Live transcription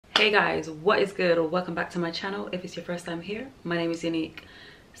Hey guys, what is good, or welcome back to my channel. If it's your first time here, my name is Yanique.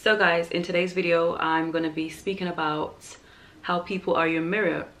 So guys, in today's video I'm going to be speaking about how people are your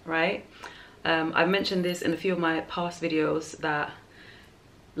mirror, right? I've mentioned this in a few of my past videos that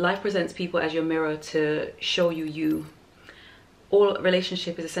life presents people as your mirror to show you. All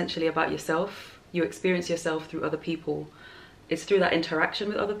relationship is essentially about yourself. You experience yourself through other people. It's through that interaction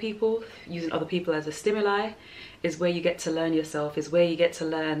with other people, using other people as a stimuli, is where you get to learn yourself, is where you get to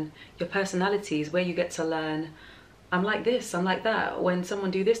learn your personalities, where you get to learn, I'm like this, I'm like that. When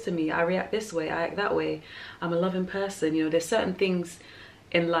someone do this to me, I react this way, I act that way. I'm a loving person. You know, there's certain things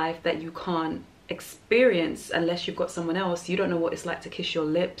in life that you can't experience unless you've got someone else. You don't know what it's like to kiss your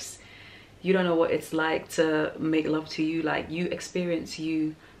lips. You don't know what it's like to make love to you. Like, you experience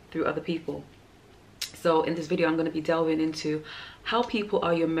you through other people. So in this video, I'm going to be delving into how people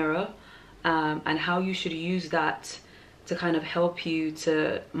are your mirror, and how you should use that to kind of help you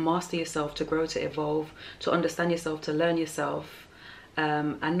to master yourself, to grow, to evolve, to understand yourself, to learn yourself,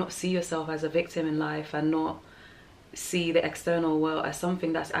 and not see yourself as a victim in life, and not see the external world as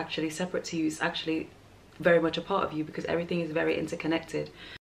something that's actually separate to you. It's actually very much a part of you, because everything is very interconnected.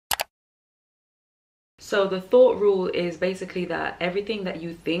 So the thought rule is basically that everything that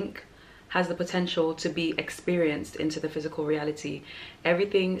you think has the potential to be experienced into the physical reality.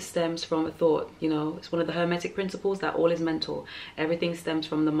 Everything stems from a thought. You know, it's one of the Hermetic principles that all is mental. Everything stems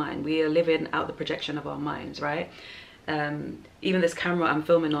from the mind. We are living out the projection of our minds, right? Even this camera I'm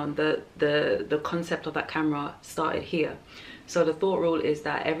filming on, the concept of that camera started here. So the thought rule is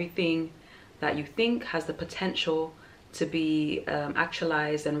that everything that you think has the potential to be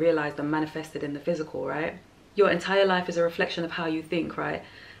actualized and realized and manifested in the physical, right? Your entire life is a reflection of how you think, right?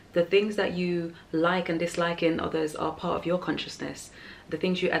 The things that you like and dislike in others are part of your consciousness. The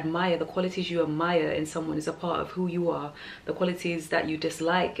things you admire, the qualities you admire in someone is a part of who you are. The qualities that you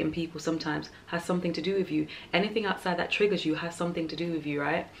dislike in people sometimes has something to do with you. Anything outside that triggers you has something to do with you,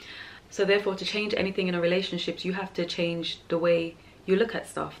 right? So therefore, to change anything in a relationship, you have to change the way you look at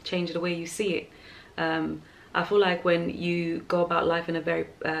stuff, change the way you see it. I feel like when you go about life in a very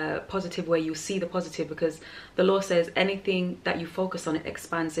positive way, you see the positive, because the law says anything that you focus on, it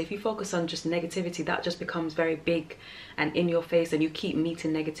expands. So if you focus on just negativity, that just becomes very big and in your face, and you keep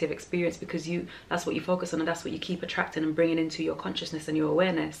meeting negative experience because that's what you focus on, and that's what you keep attracting and bringing into your consciousness and your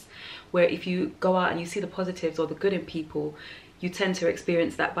awareness. Where if you go out and you see the positives or the good in people, you tend to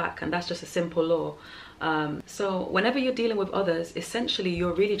experience that back, and that's just a simple law. So whenever you're dealing with others, essentially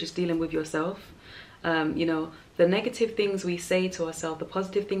you're really just dealing with yourself. You know, the negative things we say to ourselves, the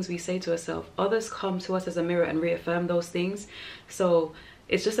positive things we say to ourselves, others come to us as a mirror and reaffirm those things. So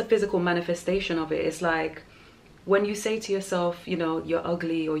it's just a physical manifestation of it. It's like when you say to yourself, you know, you're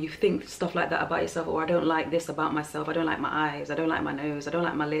ugly, or you think stuff like that about yourself, or I don't like this about myself, I don't like my eyes, I don't like my nose, I don't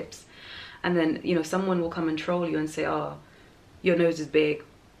like my lips. And then, you know, someone will come and troll you and say, oh, your nose is big,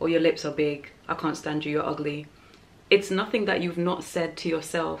 or your lips are big, I can't stand you, you're ugly. It's nothing that you've not said to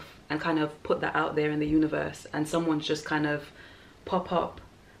yourself and kind of put that out there in the universe, and someone's just kind of pop up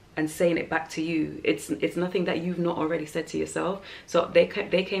and saying it back to you. It's nothing that you've not already said to yourself. So they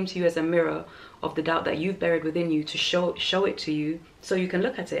came to you as a mirror of the doubt that you've buried within you, to show it to you so you can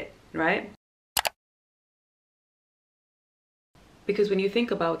look at it, right? Because when you think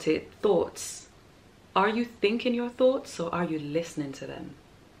about it, thoughts, are you thinking your thoughts, or are you listening to them?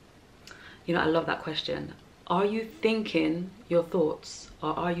 You know, I love that question. Are you thinking your thoughts,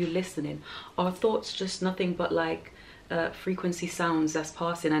 or are you listening? Are thoughts just nothing but like frequency sounds that's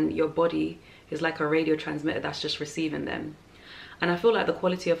passing, and your body is like a radio transmitter that's just receiving them? And I feel like the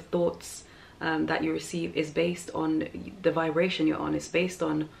quality of thoughts that you receive is based on the vibration you're on. It's based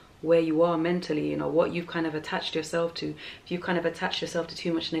on where you are mentally, you know, what you've kind of attached yourself to. If you've kind of attached yourself to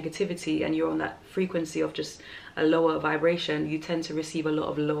too much negativity and you're on that frequency of just a lower vibration, you tend to receive a lot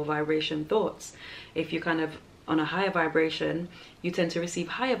of low vibration thoughts. If you're kind of on a higher vibration, you tend to receive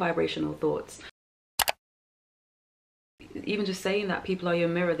higher vibrational thoughts. Even just saying that people are your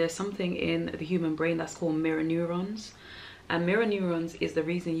mirror, there's something in the human brain that's called mirror neurons. And mirror neurons is the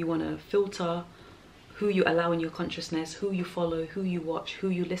reason you want to filter who you allow in your consciousness, who you follow, who you watch, who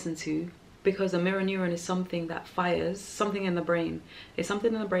you listen to. Because a mirror neuron is something that fires, something in the brain. It's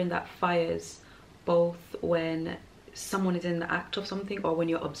something in the brain that fires both when someone is in the act of something, or when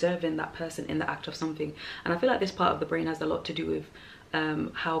you're observing that person in the act of something. And I feel like this part of the brain has a lot to do with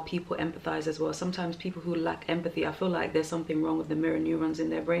how people empathize as well. Sometimes people who lack empathy, I feel like there's something wrong with the mirror neurons in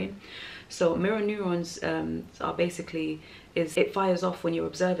their brain. So mirror neurons are basically, it fires off when you're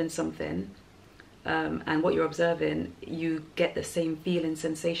observing something, and what you're observing, you get the same feeling,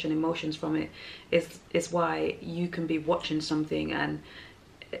 sensation, emotions from it. Is why you can be watching something and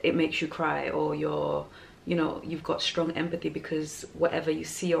it makes you cry, or you're, you know, you've got strong empathy because whatever you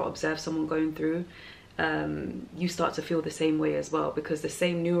see or observe someone going through, you start to feel the same way as well, because the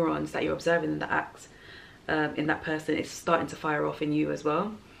same neurons that you're observing in the act, in that person, is starting to fire off in you as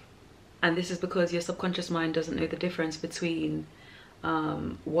well. And this is because your subconscious mind doesn't know the difference between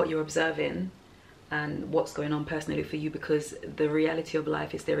what you're observing and what's going on personally for you, because the reality of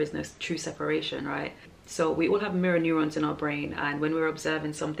life is there is no true separation, right? So we all have mirror neurons in our brain, and when we're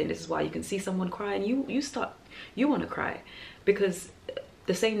observing something, this is why you can see someone cry and you want to cry, because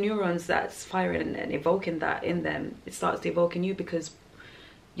the same neurons that's firing and evoking that in them, it starts to evoke in you, because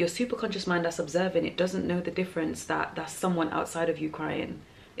your superconscious mind that's observing it doesn't know the difference that that's someone outside of you crying.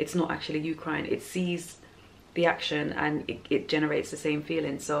 It's not actually you crying. It sees the action and it generates the same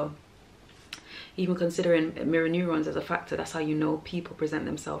feeling. So even considering mirror neurons as a factor, that's how you know people present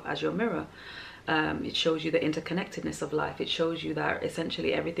themselves as your mirror. It shows you the interconnectedness of life. It shows you that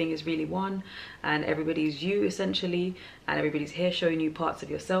essentially everything is really one, and everybody's you essentially, and everybody's here showing you parts of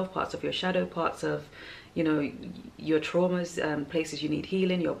yourself, parts of your shadow, parts of, you know, your traumas, places you need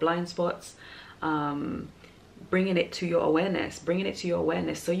healing, your blind spots, bringing it to your awareness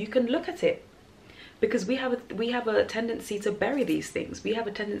so you can look at it. Because we have a tendency to bury these things. We have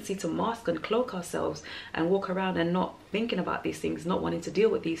a tendency to mask and cloak ourselves and walk around and not thinking about these things, not wanting to deal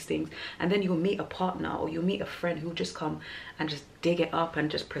with these things. And then you'll meet a partner or you'll meet a friend who'll just come and just dig it up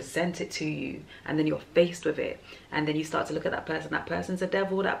and just present it to you. And then you're faced with it. And then you start to look at that person. That person's a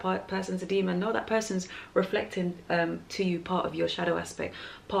devil, that person's a demon. No, that person's reflecting to you part of your shadow aspect,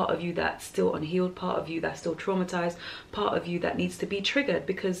 part of you that's still unhealed, part of you that's still traumatized, part of you that needs to be triggered,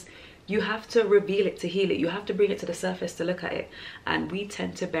 because you have to reveal it to heal it. You have to bring it to the surface to look at it. And we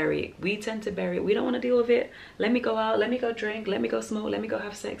tend to bury it. We don't want to deal with it. Let me go out. Let me go drink. Let me go smoke. Let me go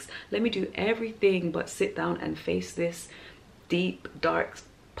have sex. Let me do everything but sit down and face this deep, dark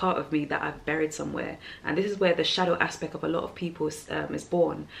part of me that I've buried somewhere. And this is where the shadow aspect of a lot of people is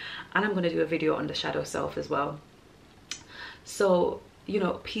born. And I'm going to do a video on the shadow self as well. So, you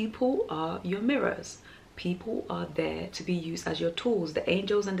know, people are your mirrors. People are there to be used as your tools. The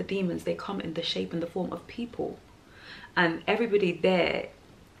angels and the demons, they come in the shape and the form of people. And everybody there,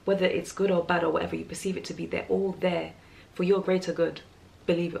 whether it's good or bad or whatever you perceive it to be, they're all there for your greater good,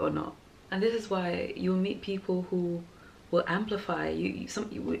 believe it or not. And this is why you'll meet people who will amplify you.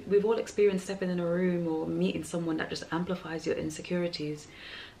 We've all experienced stepping in a room or meeting someone that just amplifies your insecurities,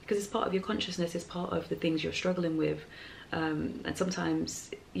 because it's part of your consciousness, it's part of the things you're struggling with. And sometimes,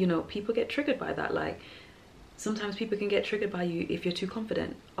 you know, people get triggered by that. Like, sometimes people can get triggered by you if you're too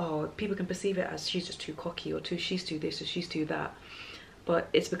confident, or people can perceive it as she's just too cocky, or she's too this or she's too that. But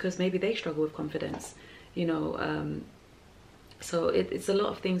it's because maybe they struggle with confidence, you know. So it's a lot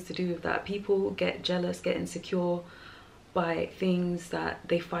of things to do with that. People get jealous, get insecure by things that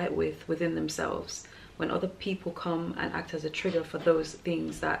they fight with within themselves. When other people come and act as a trigger for those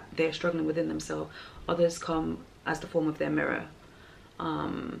things that they're struggling within themselves, others come as the form of their mirror.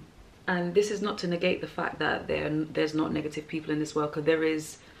 And this is not to negate the fact that there's not negative people in this world, because there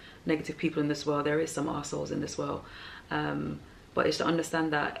is negative people in this world. There is some arseholes in this world. But it's to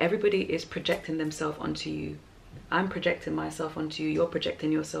understand that everybody is projecting themselves onto you. I'm projecting myself onto you. You're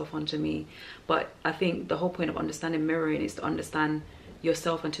projecting yourself onto me. But I think the whole point of understanding mirroring is to understand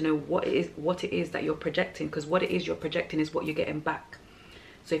yourself and to know what it is that you're projecting, because what it is you're projecting is what you're getting back.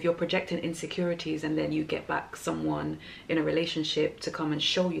 So if you're projecting insecurities and then you get back someone in a relationship to come and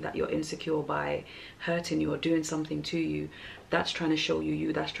show you that you're insecure by hurting you or doing something to you, that's trying to show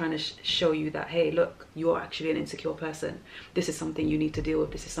you that's trying to show you that, hey, look, you're actually an insecure person. This is something you need to deal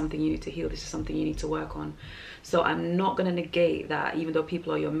with. This is something you need to heal. This is something you need to work on. So I'm not going to negate that, even though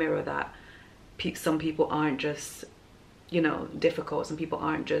people are your mirror, that some people aren't just, you know, difficult. Some people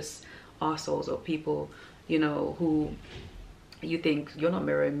aren't just arseholes, or people, you know, who you think, you're not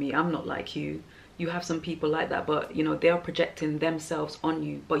mirroring me, I'm not like you. You have some people like that, but you know, they are projecting themselves on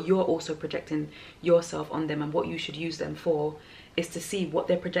you, but you're also projecting yourself on them. And what you should use them for is to see what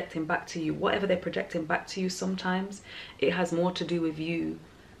they're projecting back to you. Whatever they're projecting back to you, sometimes it has more to do with you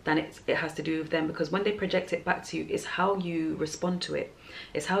than it has to do with them, because when they project it back to you, it's how you respond to it,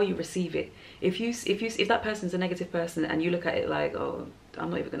 it's how you receive it. If that person's a negative person and you look at it like, oh, I'm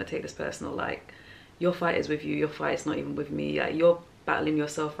not even going to take this personal, like, your fight is with you, your fight is not even with me, like, you're battling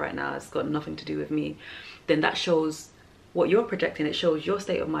yourself right now, it's got nothing to do with me, then that shows what you're projecting. It shows your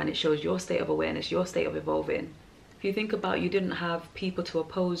state of mind, it shows your state of awareness, your state of evolving. If you think about, you didn't have people to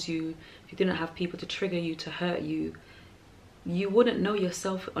oppose you, if you didn't have people to trigger you, to hurt you, you wouldn't know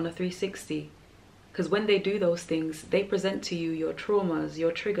yourself on a 360. Because when they do those things, they present to you your traumas,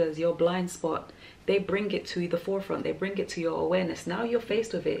 your triggers, your blind spot. they bring it to the forefront, they bring it to your awareness. Now you're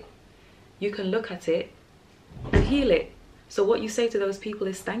faced with it, you can look at it and heal it. So what you say to those people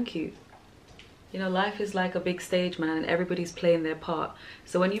is thank you. You know, life is like a big stage, man, and everybody's playing their part.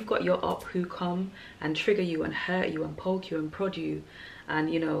 So when you've got your up who come and trigger you and hurt you and poke you and prod you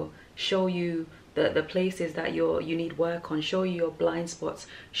and, you know, show you the places that you need work on, show you your blind spots,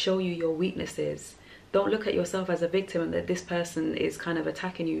 show you your weaknesses, don't look at yourself as a victim and that this person is kind of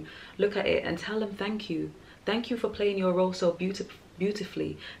attacking you. Look at it and tell them thank you. Thank you for playing your role so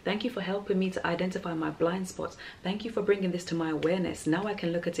beautifully. Thank you for helping me to identify my blind spots. Thank you for bringing this to my awareness. Now I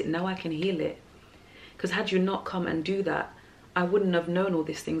can look at it, now I can heal it. Because had you not come and do that, I wouldn't have known all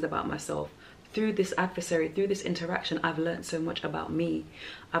these things about myself. Through this adversary, through this interaction, I've learned so much about me.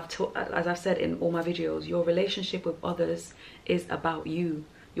 As I've said in all my videos, your relationship with others is about you.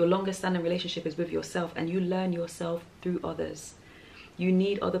 Your longest standing relationship is with yourself, and you learn yourself through others. You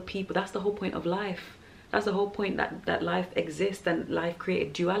need other people. That's the whole point of life. That's the whole point that life exists, and life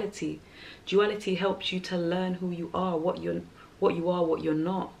created duality. Duality helps you to learn who you are, what you are, what you're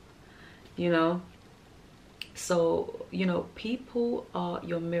not, you know. So, you know, people are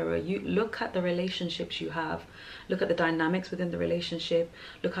your mirror. You look at the relationships you have, look at the dynamics within the relationship,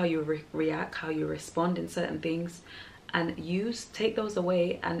 look how you react, how you respond in certain things, and take those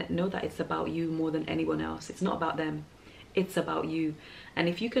away and know that it's about you more than anyone else. It's not about them, it's about you. And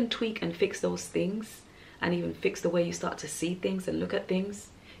if you can tweak and fix those things, and even fix the way you start to see things and look at things,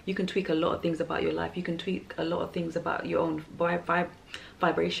 you can tweak a lot of things about your life. You can tweak a lot of things about your own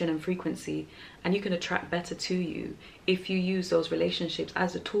vibration and frequency, and you can attract better to you if you use those relationships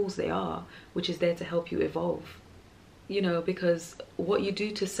as the tools they are, which is there to help you evolve. You know, because what you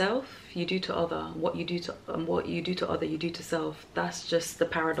do to self, you do to other. What you do to other, you do to self. That's just the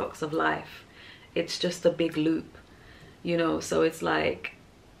paradox of life. It's just a big loop, you know. So it's like,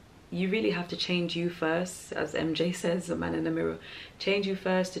 you really have to change you first, as MJ says, the man in the mirror. Change you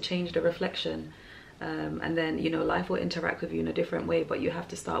first to change the reflection. And then, you know, life will interact with you in a different way, but you have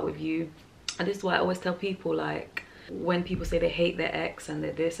to start with you. And this is why I always tell people, like, when people say they hate their ex and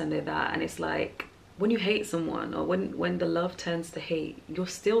they're this and they're that, and it's like, when you hate someone, or when the love turns to hate, you're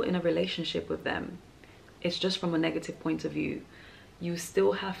still in a relationship with them. It's just from a negative point of view. You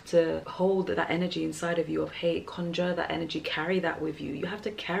still have to hold that energy inside of you of hate, conjure that energy, carry that with you. You have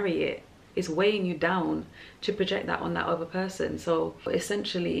to carry it. It's weighing you down to project that on that other person. So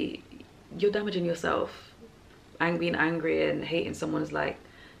essentially, you're damaging yourself. Being angry and hating someone is like,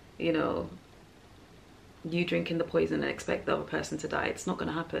 you know, you drinking the poison and expect the other person to die. It's not going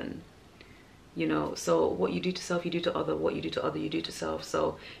to happen. You know, so what you do to self, you do to other. What you do to other, you do to self.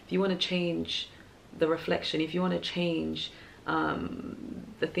 So if you want to change the reflection, if you want to change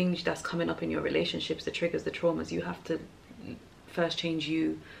the things that's coming up in your relationships, the triggers, the traumas, you have to first change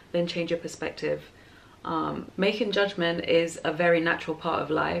you, then change your perspective. Making judgment is a very natural part of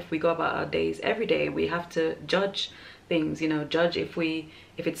life. We go about our days every day. We have to judge things, you know, judge if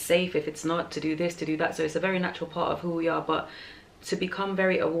it's safe, if it's not, to do this, to do that. So it's a very natural part of who we are. But to become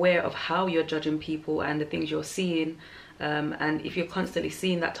very aware of how you're judging people and the things you're seeing, and if you're constantly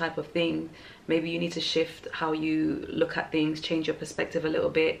seeing that type of thing, maybe you need to shift how you look at things, change your perspective a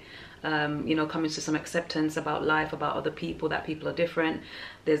little bit, you know, come into some acceptance about life, about other people, that people are different,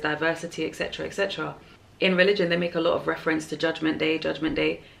 there's diversity, etc., etc. In religion, they make a lot of reference to Judgment Day, Judgment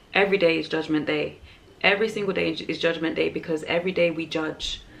Day. Every day is Judgment Day. Every single day is Judgment Day, because every day we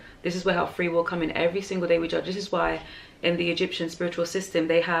judge. This is where our free will come in. Every single day we judge. This is why in the Egyptian spiritual system,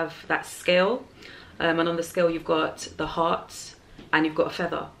 they have that scale. And on the scale, you've got the heart and you've got a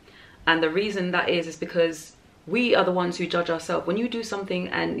feather. And the reason that is because we are the ones who judge ourselves. When you do something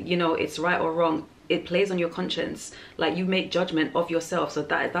and, you know, it's right or wrong, it plays on your conscience. Like, you make judgment of yourself. So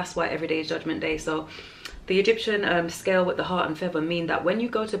that's why every day is Judgment Day. So the Egyptian scale with the heart and feather mean that when you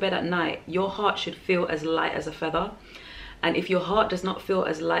go to bed at night, your heart should feel as light as a feather. And if your heart does not feel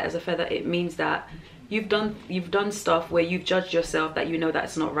as light as a feather, it means that you've done stuff where you've judged yourself that you know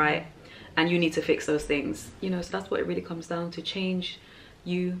that's not right, and you need to fix those things. You know, so that's what it really comes down to. Change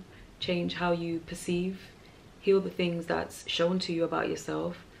you, change how you perceive, heal the things that's shown to you about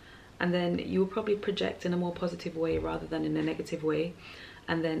yourself, and then you will probably project in a more positive way rather than in a negative way.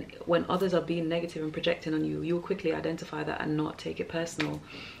 And then when others are being negative and projecting on you, you'll quickly identify that and not take it personal.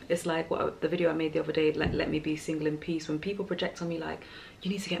 It's like the video I made the other day, like, let me be single in peace. When people project on me like, you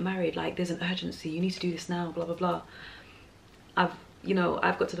need to get married, like there's an urgency, you need to do this now, blah blah blah. I've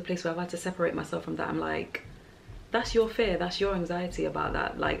got to the place where I've had to separate myself from that. I'm like, that's your fear, that's your anxiety about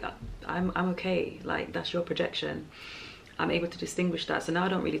that. Like, I'm okay. Like, that's your projection. I'm able to distinguish that. So now I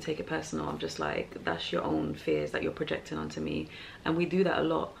don't really take it personal. I'm just like, that's your own fears that you're projecting onto me. And we do that a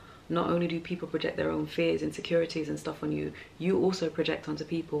lot not only do people project their own fears, insecurities and stuff on you, you also project onto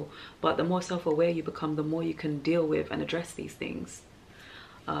people. But the more self-aware you become, the more you can deal with and address these things.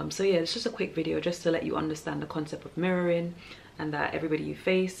 So yeah, it's just a quick video just to let you understand the concept of mirroring, and that everybody you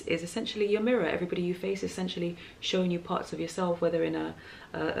face is essentially your mirror. Everybody you face is essentially showing you parts of yourself, whether in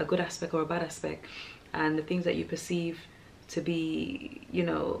a good aspect or a bad aspect. And the things that you perceive to be, you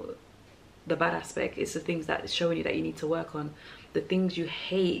know, the bad aspect, is the things that is showing you that you need to work on. The things you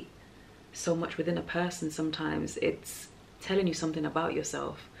hate so much within a person, sometimes it's telling you something about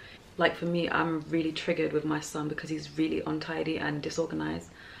yourself. Like for me, I'm really triggered with my son because he's really untidy and disorganized,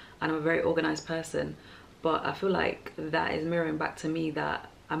 and I'm a very organized person. But I feel like that is mirroring back to me that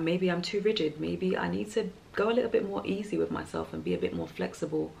maybe I'm too rigid. Maybe I need to go a little bit more easy with myself and be a bit more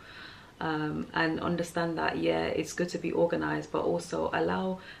flexible, and understand that, yeah, it's good to be organized, but also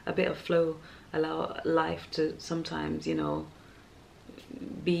allow a bit of flow, allow life to sometimes, you know,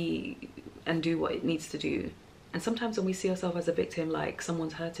 be and do what it needs to do. And sometimes when we see ourselves as a victim, like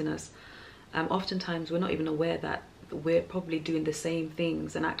someone's hurting us, oftentimes we're not even aware that we're probably doing the same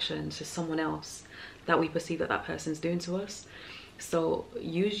things and actions to someone else that we perceive that that person's doing to us. So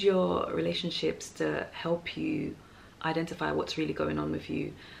use your relationships to help you identify what's really going on with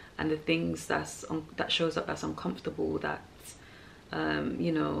you, and the things that shows up as uncomfortable, that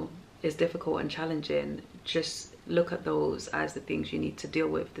you know, is difficult and challenging. Just look at those as the things you need to deal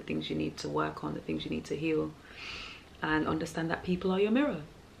with, the things you need to work on, the things you need to heal, and understand that people are your mirror.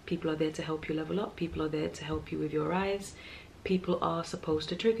 People are there to help you level up. People are there to help you with your rise. People are supposed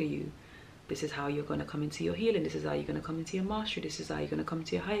to trigger you. This is how you're going to come into your healing. This is how you're going to come into your mastery. This is how you're going to come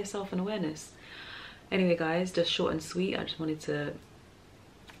to your higher self and awareness. Anyway guys, just short and sweet. I just wanted to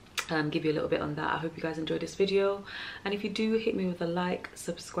give you a little bit on that. I hope you guys enjoyed this video, and if you do, hit me with a like,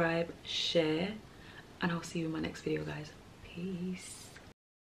 subscribe, share, and I'll see you in my next video guys. Peace.